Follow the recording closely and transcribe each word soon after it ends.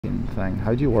thing.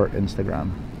 How do you work Instagram?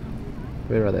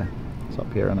 Where are they? It's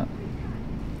up here, isn't it?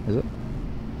 Is it?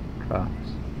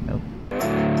 Crafts? Nope. The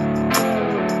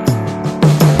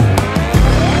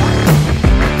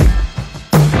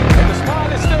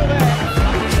smile is still there.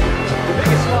 The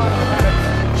biggest smile I've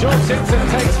had. Shaun Simpson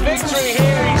takes victory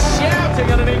here. He's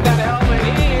shouting underneath that helmet.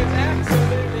 He is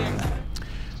absolutely...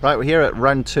 Right, we're here at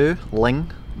round 2,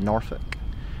 Lyng, Norfolk.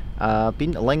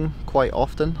 Been to Lyng quite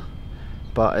often,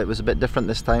 but it was a bit different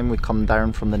this time. We come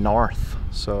down from the north,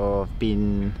 so I've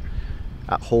been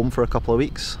at home for a couple of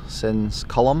weeks since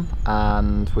Cullum,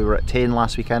 and we were at Tain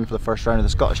last weekend for the first round of the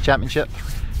Scottish Championship,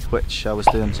 which I was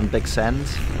doing some big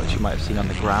sends, which you might have seen on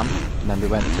the gram. And then we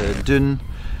went to Doon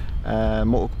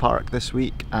Motor Park this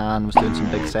week and was doing some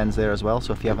big sends there as well.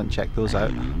 So if you haven't checked those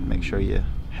out, make sure you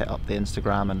hit up the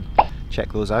Instagram and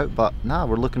check those out. But nah,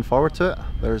 we're looking forward to it.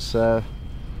 There's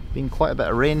been quite a bit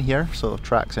of rain here, so the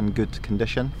track's in good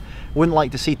condition. Wouldn't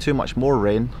like to see too much more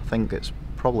rain. I think it's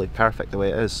probably perfect the way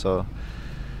it is. So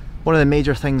one of the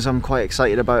major things I'm quite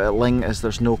excited about at Lyng is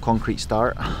there's no concrete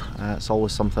start. It's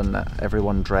always something that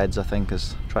everyone dreads, I think,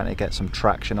 is trying to get some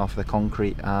traction off the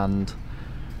concrete, and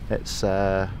it's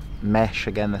mesh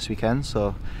again this weekend,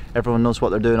 so everyone knows what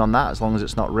they're doing on that. As long as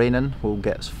it's not raining, we'll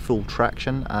get full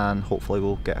traction and hopefully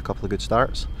we'll get a couple of good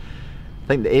starts. I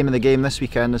think the aim of the game this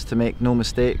weekend is to make no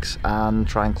mistakes and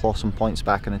try and claw some points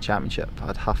back in the championship.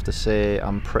 I'd have to say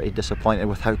I'm pretty disappointed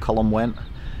with how Cullum went.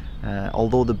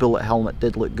 Although the bullet helmet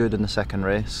did look good in the second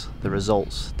race, the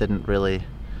results didn't really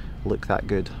look that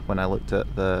good when I looked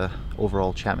at the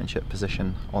overall championship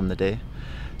position on the day.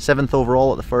 7th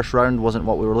overall at the first round wasn't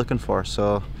what we were looking for,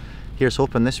 so here's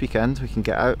hoping this weekend we can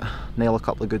get out, nail a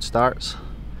couple of good starts,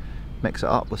 mix it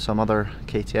up with some other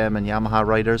KTM and Yamaha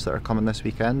riders that are coming this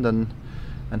weekend, and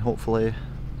hopefully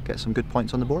get some good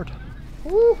points on the board.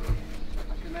 Woo! I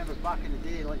can remember back in the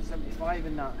day, like 75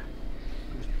 and that,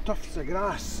 there was tufts of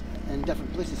grass in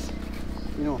different places.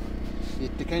 You know, you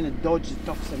had to kind of dodge the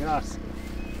tufts of grass.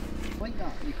 Like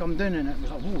that, you come down and it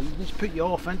was like, whoa, you just put you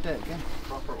off into it again.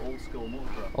 Proper old school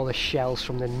motocross. All the shells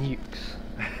from the nukes.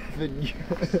 The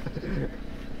nukes.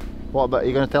 What about, are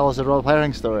you going to tell us a Rob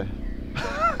Herring story?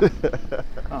 Oh,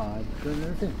 I don't know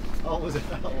anything. Oh, was it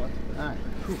that one? Aye.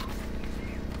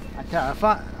 I tell you,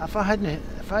 if I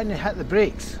hadn't hit the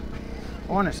brakes,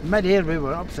 honest, mid-air we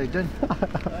were upside down.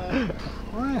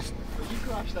 Honest. But you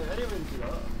crashed out anyway into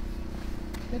that.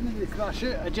 Didn't really crash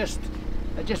out, I just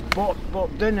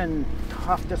bopped down and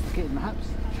half dislocated my hips.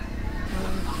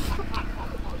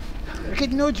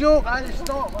 Kid, no joke, I had to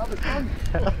stop, I was done.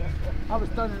 I was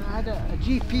done, and I had a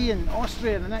GP in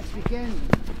Austria the next weekend.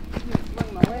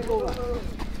 Flung my leg over.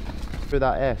 Through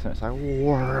that S and it's like,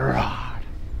 whoa.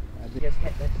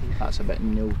 That's a bit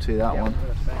no to that one.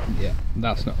 Yeah,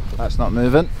 That's not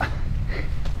moving.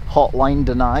 Hot line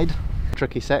denied.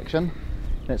 Tricky section.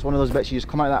 And it's one of those bits you just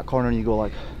come out of that corner and you go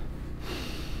like,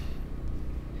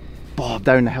 bob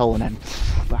down the hill and then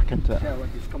back into it. Yeah, well,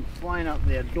 just come flying up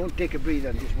there, don't take a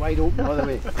breather, just wide open all the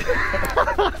way.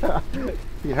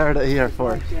 You heard it here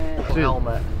first.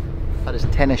 helmet. Had his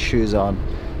tennis shoes on,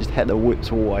 just hit the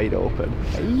whoops wide open.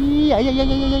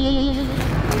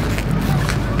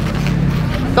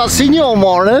 Not seen you all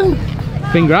morning.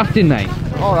 Been grafting, mate.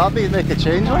 Oh, that'd make a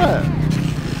change, wouldn't it?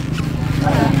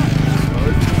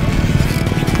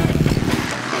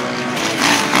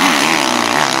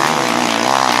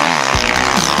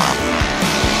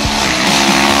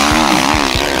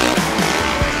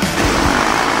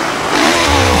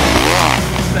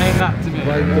 Saying that to me.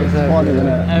 It's funny, isn't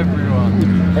it?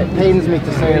 Everyone. It pains me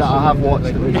to say that I have watched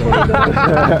the video.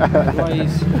 Why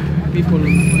is people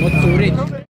not so rich?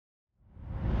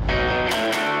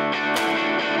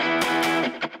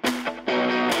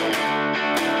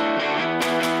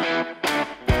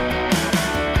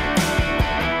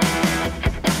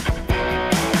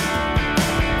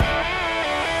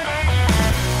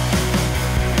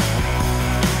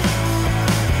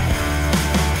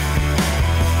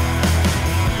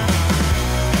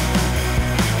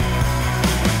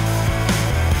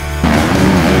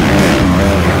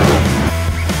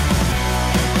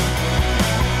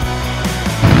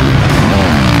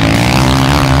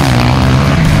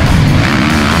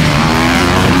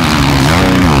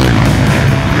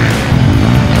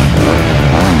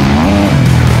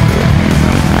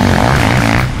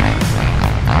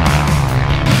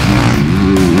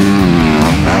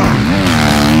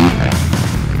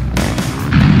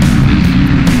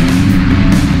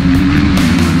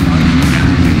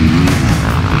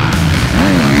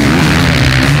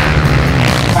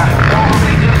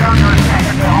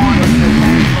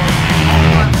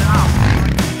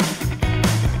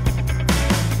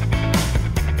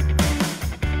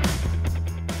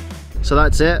 So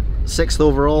that's it, 6th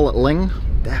overall at Lyng.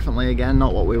 Definitely again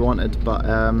not what we wanted, but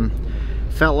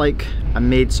felt like I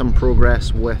made some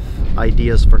progress with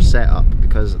ideas for setup,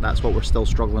 because that's what we're still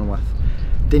struggling with.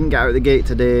 Didn't get out of the gate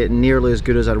today nearly as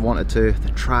good as I'd wanted to.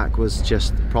 The track was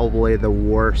just probably the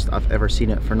worst I've ever seen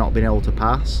it for not being able to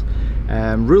pass.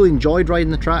 Really enjoyed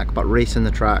riding the track, but racing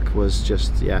the track was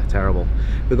just, yeah, terrible.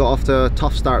 We got off to a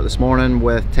tough start this morning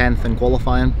with 10th in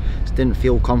qualifying. Just didn't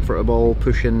feel comfortable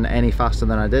pushing any faster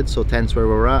than I did, so 10th's where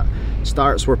we were at.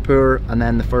 Starts were poor, and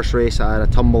then the first race I had a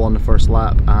tumble on the first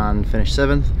lap and finished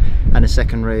 7th. And the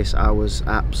second race I was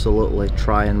absolutely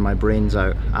trying my brains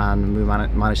out, and we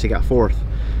managed to get a 4th.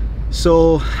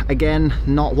 So again,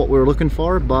 not what we were looking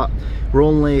for, but we're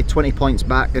only 20 points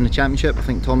back in the championship. I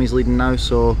think Tommy's leading now,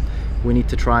 so we need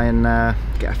to try and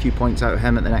get a few points out of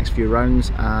him at the next few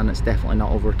rounds, and it's definitely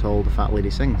not over till the fat lady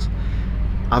sings.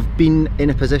 I've been in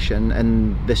a position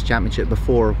in this championship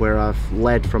before where I've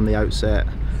led from the outset.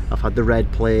 I've had the red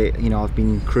plate, you know, I've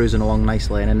been cruising along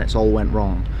nicely, and then it's all went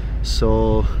wrong.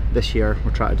 So this year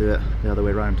we're trying to do it the other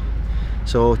way around.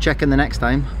 So check in the next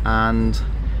time, and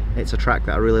it's a track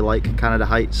that I really like, Canada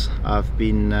Heights. I've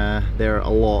been there a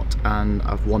lot and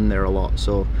I've won there a lot,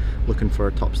 so looking for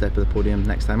a top step of the podium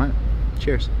next time out.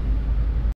 Cheers.